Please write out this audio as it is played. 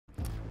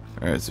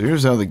Alright, so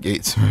here's how the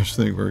gate smash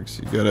thing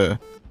works. You got a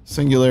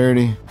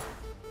singularity.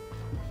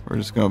 We're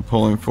just gonna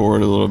pull him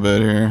forward a little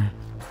bit here.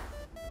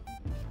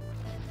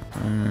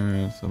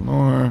 And some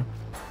more.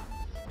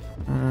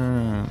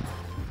 And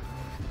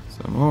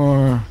some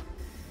more.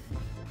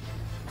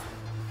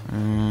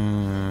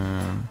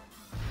 And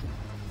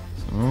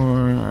some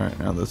more. Alright,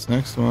 now this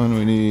next one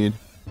we need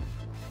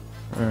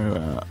right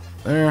about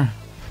there.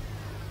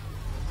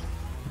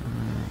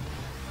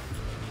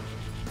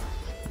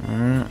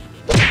 Alright.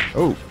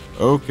 Oh,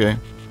 okay.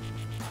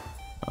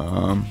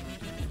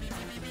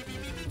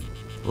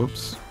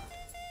 Whoops.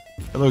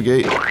 Hello,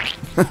 gate.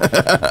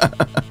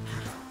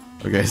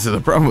 Okay, so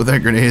the problem with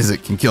that grenade is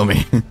it can kill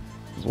me.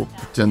 We'll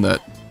pretend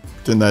that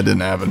didn't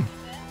happen.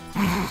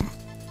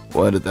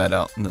 We'll edit that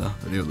out in the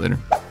video later.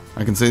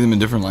 I can say them in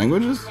different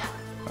languages?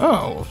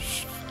 Oh,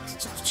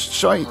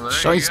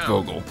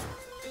 Scheistvogel.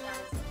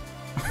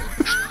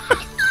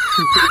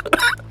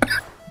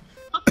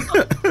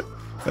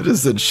 I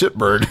just said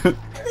shitbird.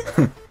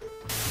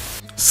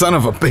 Son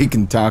of a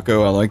bacon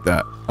taco. I like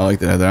that. I like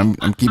that. I'm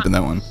keeping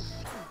that one.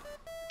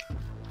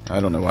 I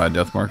don't know why I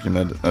death marked him.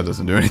 That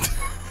doesn't do anything.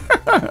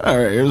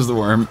 Alright, here's the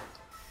worm.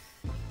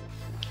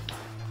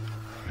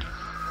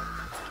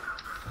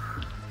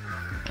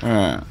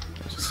 Alright.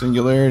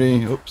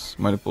 Singularity. Oops.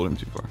 Might have pulled him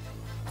too far.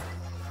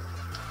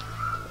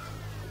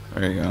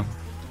 There you go.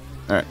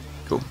 Alright.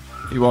 Cool.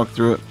 He walked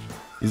through it.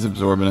 He's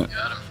absorbing it.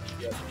 Got him.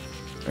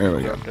 There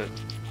we go.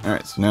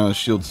 Alright, so now his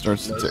shield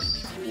starts to tick.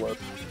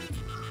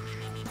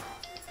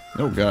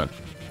 Oh god.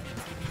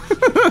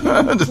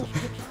 I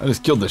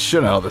just killed the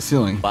shit out of the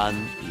ceiling.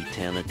 One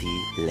eternity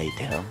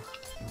later.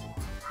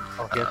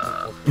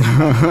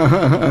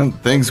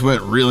 Things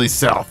went really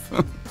south.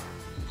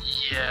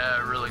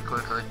 Yeah, really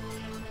quickly.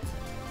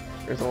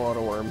 There's a lot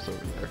of worms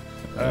over there.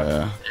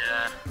 Yeah.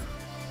 Yeah.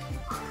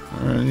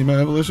 Alright, need my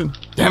evolution?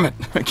 Damn it!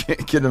 I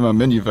can't get in my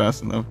menu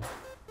fast enough.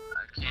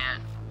 I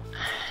can't.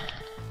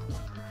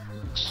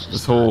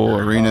 This whole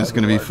arena is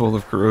going to be full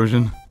of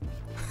corrosion.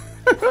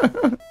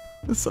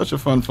 It's such a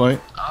fun fight.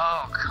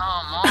 Oh, come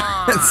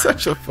on. It's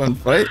such a fun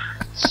fight.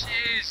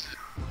 Jeez.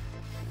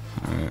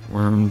 Alright,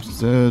 worm's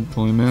dead.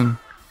 Pull him in.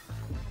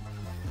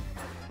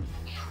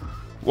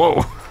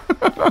 Whoa!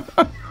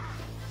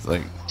 It's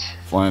like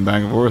flying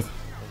back and forth.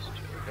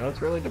 You know,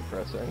 it's really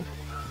depressing.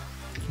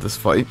 This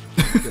fight.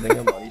 Getting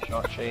a money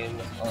shot chain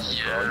on a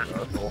Yeah. dog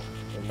rifle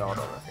and not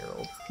on a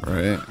herald.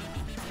 Right.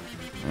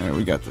 Alright,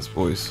 we got this,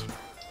 boys.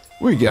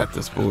 We got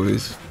this,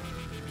 boys.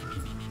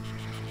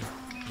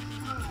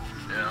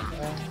 Yeah.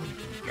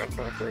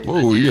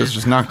 Whoa, you guys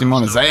just knocked him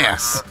on his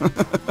ass.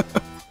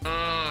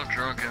 Oh,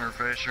 drunk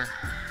interfacer.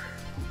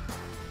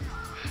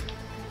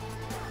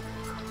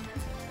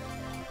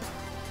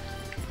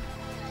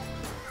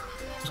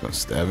 Just gonna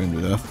stab him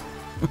to death.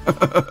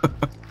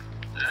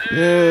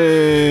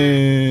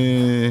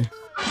 Yay!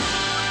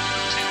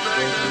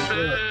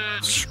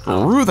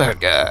 Screw that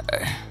guy.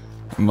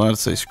 I'm allowed to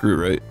say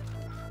screw, right?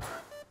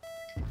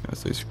 Can I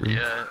say screw?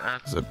 Yeah,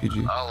 Is that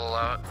PG? I'll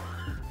allow it.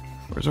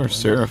 Where's our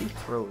seraph?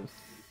 Froze.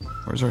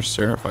 Where's our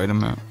seraph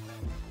item at?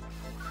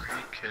 Are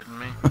you kidding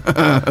me?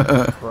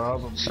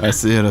 Probably. I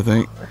see it, I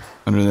think.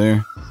 Under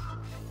there.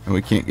 And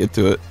we can't get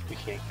to it. We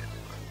can't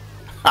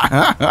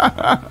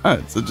get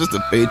It's just a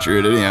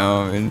patriot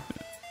anyhow, I mean.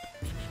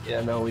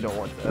 Yeah, no, we don't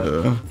want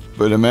that.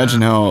 But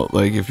imagine how,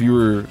 like, if you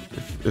were,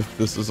 if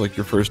this is like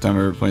your first time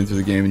ever playing through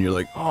the game and you're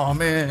like, oh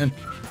man,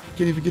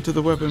 can't even get to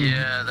the weapon.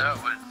 Yeah, that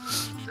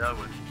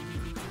would,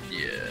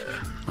 yeah.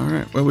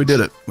 Alright, well we did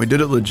it. We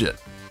did it legit.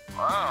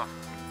 Wow.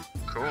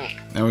 Cool.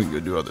 Now we can go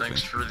do other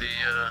Thanks things. for the,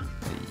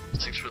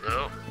 thanks for the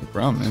help. No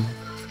problem, man.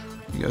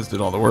 You guys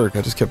did all the work.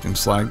 I just kept him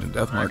slagged and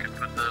death I marked. can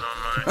put that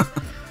on my,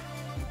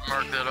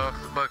 mark that off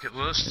the bucket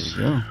list.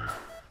 There you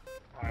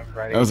go.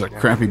 That was a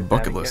crappy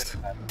bucket list.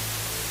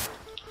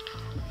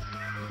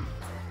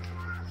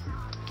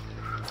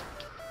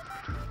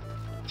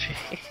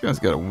 This guy's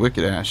got a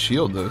wicked ass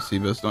shield though,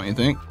 Seabus, don't you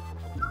think?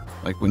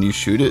 Like when you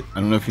shoot it, I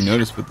don't know if you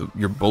noticed, but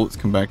your bullets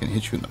come back and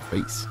hit you in the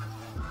face.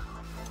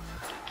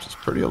 Which is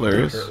pretty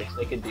hilarious.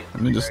 Let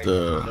me just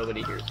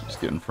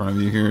get in front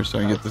of you here so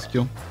I can get this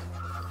kill.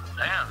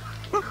 Damn.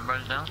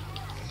 Everybody's down?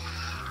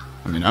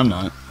 I mean, I'm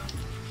not.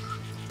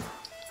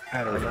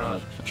 I don't know.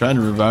 I tried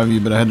to revive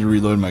you, but I had to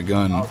reload my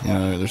gun. You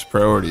know, there's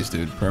priorities,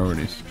 dude.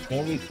 Priorities.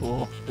 It'd be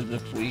cool because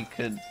if we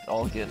could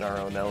all get in our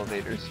own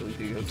elevators so we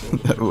could go to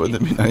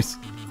That'd be nice.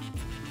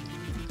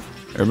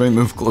 Everybody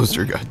move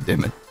closer, god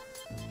damn it.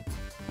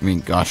 I mean,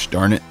 gosh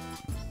darn it.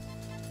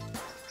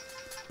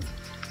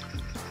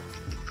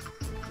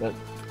 But,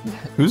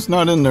 Who's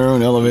not in their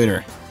own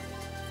elevator?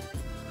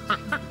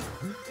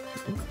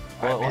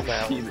 Oh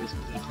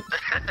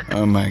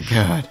my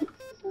god.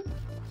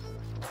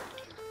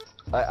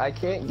 I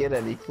can't get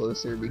any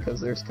closer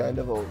because there's kind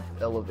of an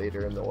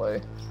elevator in the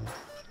way.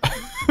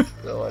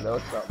 So I know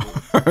it's not me.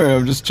 Alright,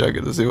 I'm just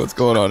checking to see what's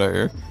going on out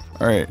here.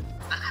 Alright.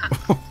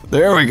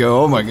 There we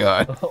go, oh my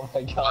god. Oh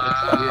my god,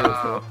 it's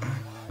beautiful.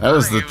 That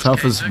was the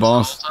toughest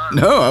boss.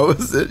 No, I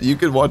was it. You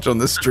could watch on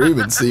this stream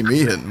and see me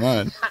hitting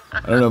mine. I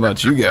don't know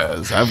about you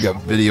guys. I've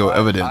got video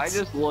evidence. I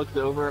just looked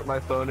over at my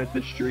phone at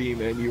the stream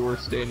and you were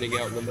standing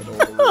out in the middle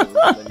of the room.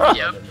 And then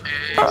you Yep,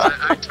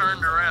 I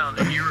turned around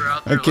and you were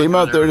out there. I came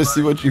out there to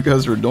see what you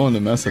guys were doing to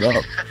mess it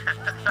up.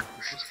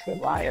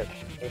 Goliath.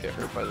 I get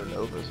hurt by the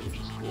Novas, which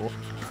is cool.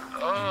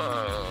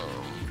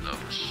 Oh,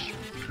 Novas.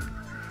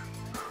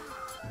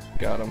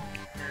 Got him.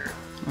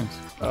 Nice.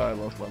 I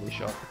love money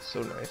shot. It's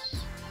so nice.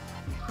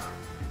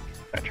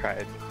 I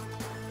tried.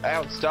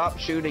 Ow, stop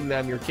shooting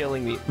them. You're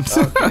killing me.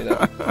 Okay,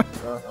 no.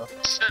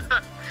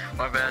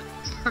 My bad.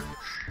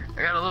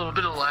 I got a little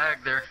bit of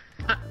lag there.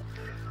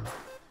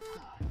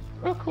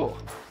 Oh, cool.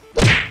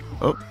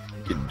 Oh,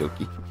 get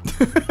dokey.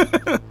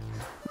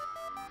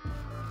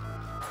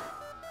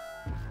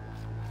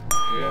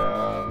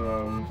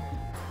 Yeah,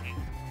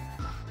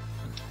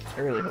 I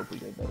really hope we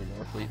get better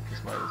NORFLEET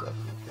because mine is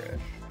absolute trash.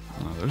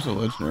 Oh, there's a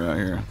legendary out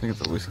here. I think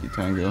it's a Whiskey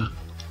Tango.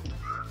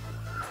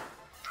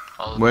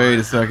 Oh, Wait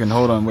a second.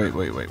 Hold on. Wait.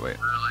 Really? Wait.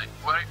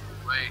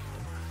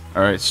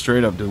 All right,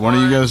 straight up. Did one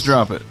of you guys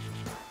drop it?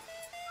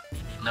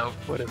 Nope.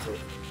 What is it?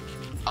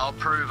 I'll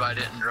prove I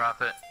didn't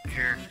drop it.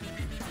 Here.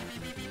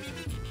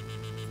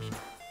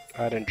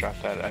 I didn't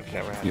drop that. I've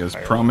never had You a guys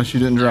fire promise you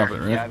didn't drop it,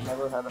 one. right? Yeah, I've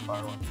never had a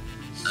fire one.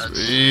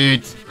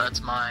 Sweet.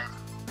 That's my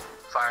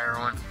fire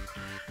one.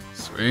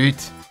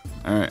 Sweet.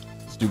 All right,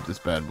 let's dupe this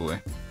bad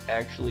boy.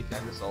 Actually,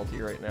 kind of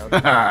salty right now.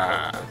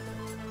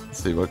 Let's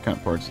see what kind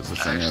of parts does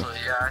this thing have. Actually,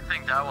 yeah, I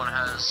think that one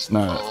has It's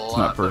not. a It's lot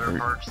not better perfect.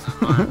 parts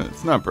than mine.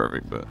 It's not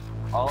perfect, but.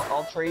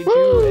 I'll trade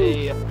you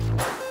a